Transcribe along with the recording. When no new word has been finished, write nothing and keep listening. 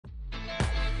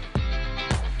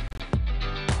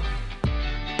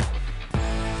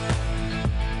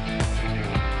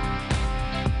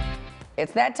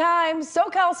It's that time,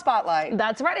 SoCal Spotlight.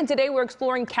 That's right, and today we're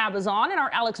exploring Cabazon, and our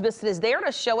Alex Biston is there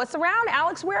to show us around.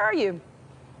 Alex, where are you?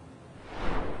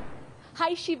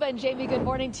 Hi, Sheba and Jamie. Good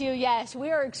morning to you. Yes, we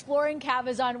are exploring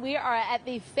Cabazon. We are at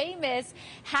the famous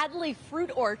Hadley Fruit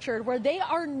Orchard, where they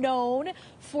are known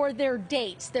for their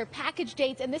dates, their packaged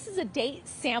dates. And this is a date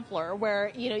sampler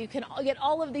where, you can get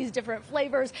all of these different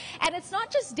flavors. And it's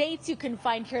not just dates you can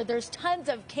find here. There's tons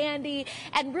of candy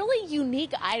and really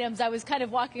unique items. I was kind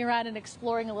of walking around and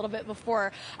exploring a little bit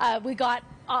before we got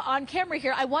on camera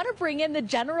here. I want to bring in the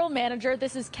general manager.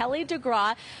 This is Kelly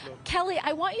DeGraw. Kelly,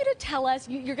 I want you to tell us,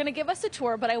 you're going to give us a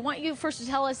tour, but I want you first to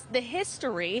tell us the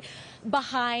history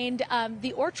behind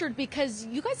the orchard, because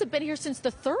you guys have been here since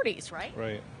the 30s, right?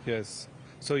 Right, yes.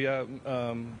 So yeah,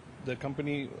 the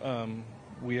company,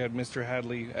 we had Mr.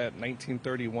 Hadley at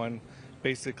 1931,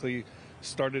 basically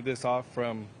started this off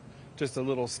from just a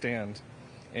little stand,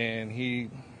 and he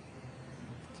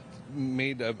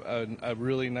made a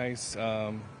really nice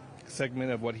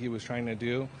segment of what he was trying to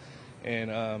do.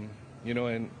 And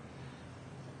and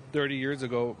 30 years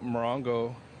ago,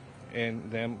 Morongo and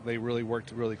them, they really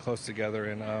worked really close together,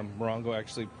 and Morongo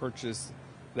actually purchased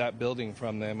that building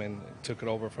from them and took it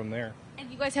over from there.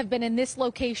 And you guys have been in this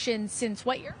location since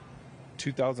what year?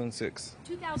 2006.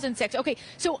 2006. Okay,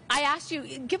 so I asked you,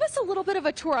 give us a little bit of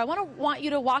a tour. I want you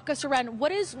to walk us around.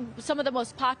 What is some of the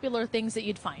most popular things that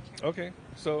you'd find here? Okay,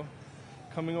 so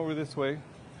coming over this way,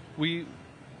 we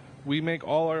make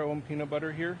all our own peanut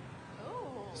butter here. Oh.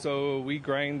 So we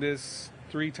grind this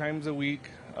 3 times a week,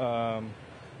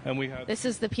 and we have. This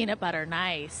is the peanut butter.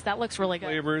 Nice. That looks really good.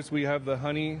 Flavors. We have the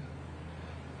honey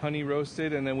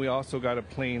roasted, and then we also got a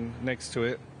plain next to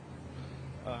it.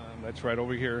 That's right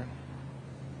over here.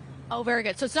 Oh, very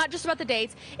good. So it's not just about the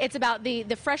dates, it's about the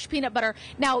fresh peanut butter.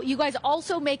 Now, you guys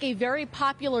also make a very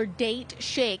popular date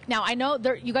shake. Now, I know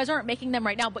you guys aren't making them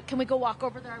right now, but can we go walk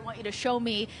over there? I want you to show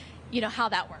me, how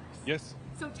that works. Yes.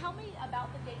 So tell me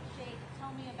about the date shake.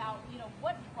 Tell me about,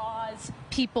 what draws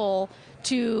people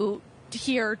to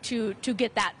here to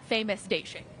get that famous date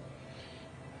shake.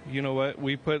 You know what?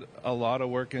 We put a lot of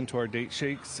work into our date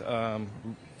shakes.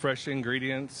 Fresh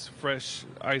ingredients, fresh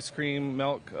ice cream,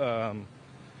 milk.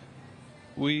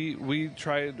 We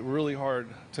tried really hard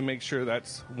to make sure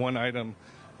that's one item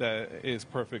that is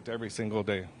perfect every single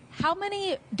day. How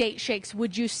many date shakes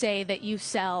would you say that you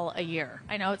sell a year?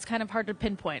 I know it's kind of hard to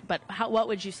pinpoint, but what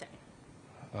would you say?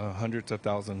 Hundreds of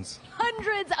thousands.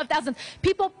 Hundreds of thousands.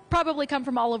 People probably come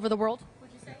from all over the world, would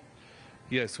you say?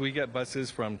 Yes, we get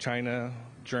buses from China,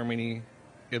 Germany,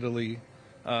 Italy,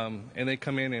 and they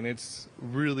come in, and it's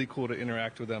really cool to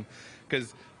interact with them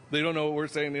because they don't know what we're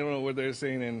saying, they don't know what they're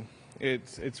saying, and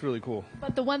it's really cool.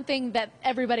 But the one thing that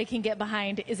everybody can get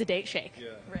behind is a date shake. Yeah.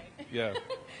 Right. Yeah.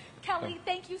 Kelly,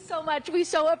 thank you so much. We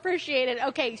so appreciate it.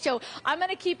 Okay, so I'm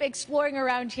going to keep exploring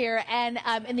around here, and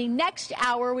in the next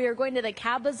hour, we are going to the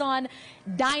Cabazon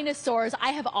dinosaurs.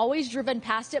 I have always driven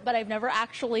past it, but I've never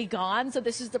actually gone, so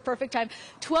this is the perfect time.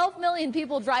 12 million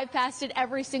people drive past it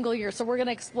every single year, so we're going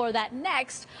to explore that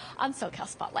next on SoCal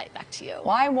Spotlight. Back to you.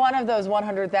 Well, I'm one of those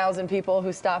 100,000 people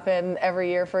who stop in every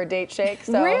year for a date shake.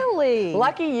 So Really?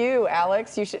 Lucky you,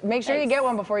 Alex. You should make sure you get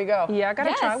one before you go. Yeah, I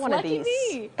gotta try one of lucky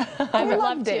these. me. I would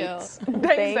love to. Thanks,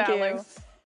 Thank you. Alex.